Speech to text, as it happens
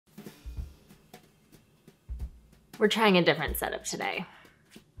We're trying a different setup today.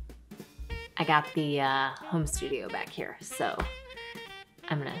 I got the home studio back here, so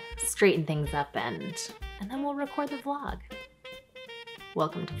I'm gonna straighten things up and then we'll record the vlog.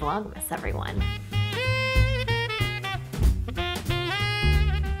 Welcome to VLOGMAS, everyone.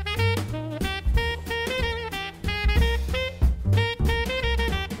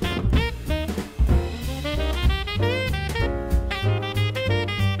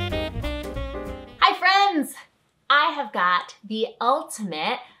 Hi friends! I have got the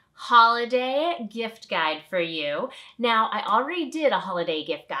ultimate holiday gift guide for you. Now, I already did a holiday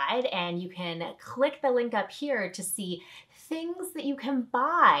gift guide, and you can click the link up here to see things that you can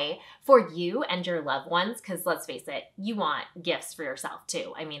buy for you and your loved ones, because let's face it, you want gifts for yourself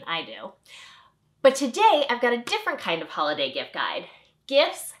too. I mean, I do. But today, I've got a different kind of holiday gift guide,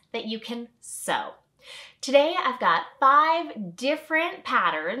 gifts that you can sew. Today, I've got 5 different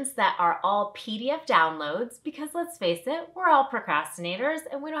patterns that are all PDF downloads because let's face it, we're all procrastinators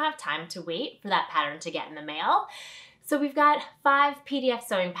and we don't have time to wait for that pattern to get in the mail. So we've got 5 PDF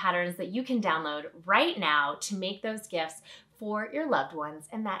sewing patterns that you can download right now to make those gifts for your loved ones,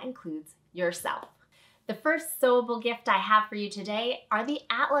 and that includes yourself. The first sewable gift I have for you today are the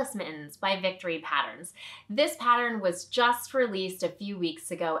Atlas Mittens by Victory Patterns. This pattern was just released a few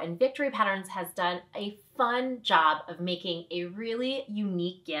weeks ago, and Victory Patterns has done a fun job of making a really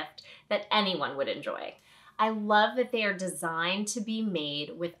unique gift that anyone would enjoy. I love that they are designed to be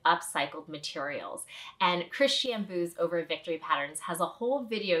made with upcycled materials. And Christian Booz over at Victory Patterns has a whole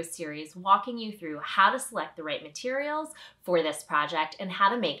video series walking you through how to select the right materials for this project and how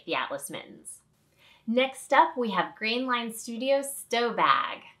to make the Atlas Mittens. Next up, we have Grainline Studio Stowe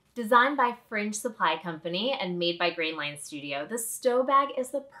Bag. Designed by Fringe Supply Company and made by Grainline Studio, the Stowe Bag is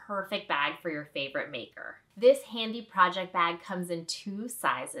the perfect bag for your favorite maker. This handy project bag comes in 2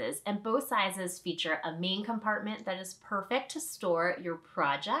 sizes, and both sizes feature a main compartment that is perfect to store your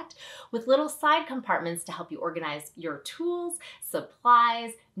project, with little side compartments to help you organize your tools,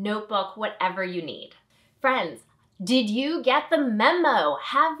 supplies, notebook, whatever you need. Friends, did you get the memo?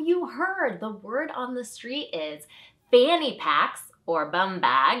 Have you heard? The word on the street is fanny packs, or bum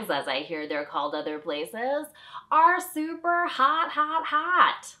bags, as I hear they're called other places, are super hot, hot,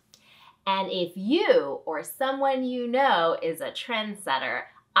 hot. And if you or someone you know is a trendsetter,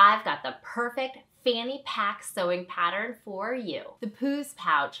 I've got the perfect fanny pack sewing pattern for you. The Pooze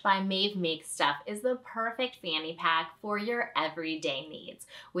pouch by Maeve Make Stuff is the perfect fanny pack for your everyday needs,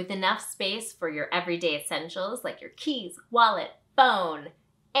 with enough space for your everyday essentials like your keys, wallet, phone,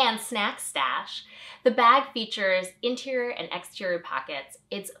 and snack stash. The bag features interior and exterior pockets.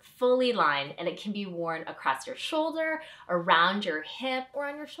 It's fully lined and it can be worn across your shoulder, around your hip, or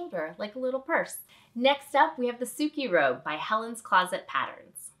on your shoulder like a little purse. Next up, we have the Suki Robe by Helen's Closet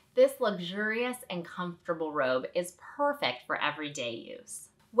Patterns. This luxurious and comfortable robe is perfect for everyday use.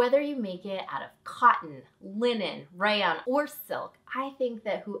 Whether you make it out of cotton, linen, rayon, or silk, I think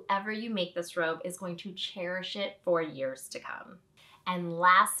that whoever you make this robe is going to cherish it for years to come. And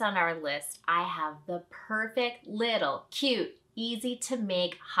last on our list, I have the perfect little, cute, easy to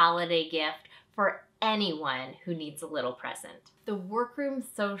make holiday gift for anyone who needs a little present. The Workroom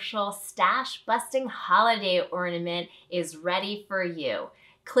Social Stash Busting Holiday Ornament is ready for you.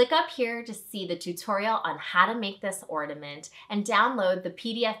 Click up here to see the tutorial on how to make this ornament and download the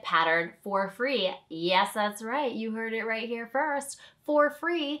PDF pattern for free. Yes, that's right, you heard it right here first, for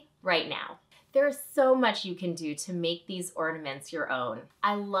free right now. There's so much you can do to make these ornaments your own.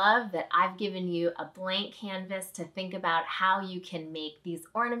 I love that I've given you a blank canvas to think about how you can make these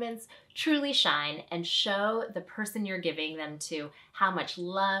ornaments truly shine and show the person you're giving them to how much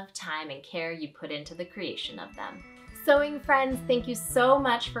love, time, and care you put into the creation of them. Sewing friends, thank you so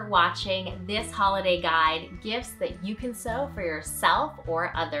much for watching this holiday guide, gifts that you can sew for yourself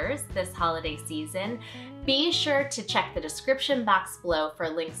or others this holiday season. Be sure to check the description box below for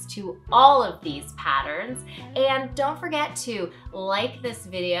links to all of these patterns. And don't forget to like this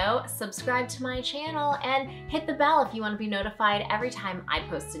video, subscribe to my channel, and hit the bell if you want to be notified every time I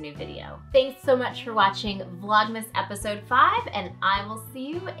post a new video. Thanks so much for watching Vlogmas episode 5, and I will see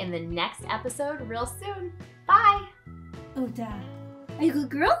you in the next episode real soon. Bye! Oh, Dad. Are you a good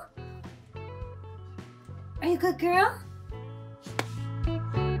girl? Are you a good girl?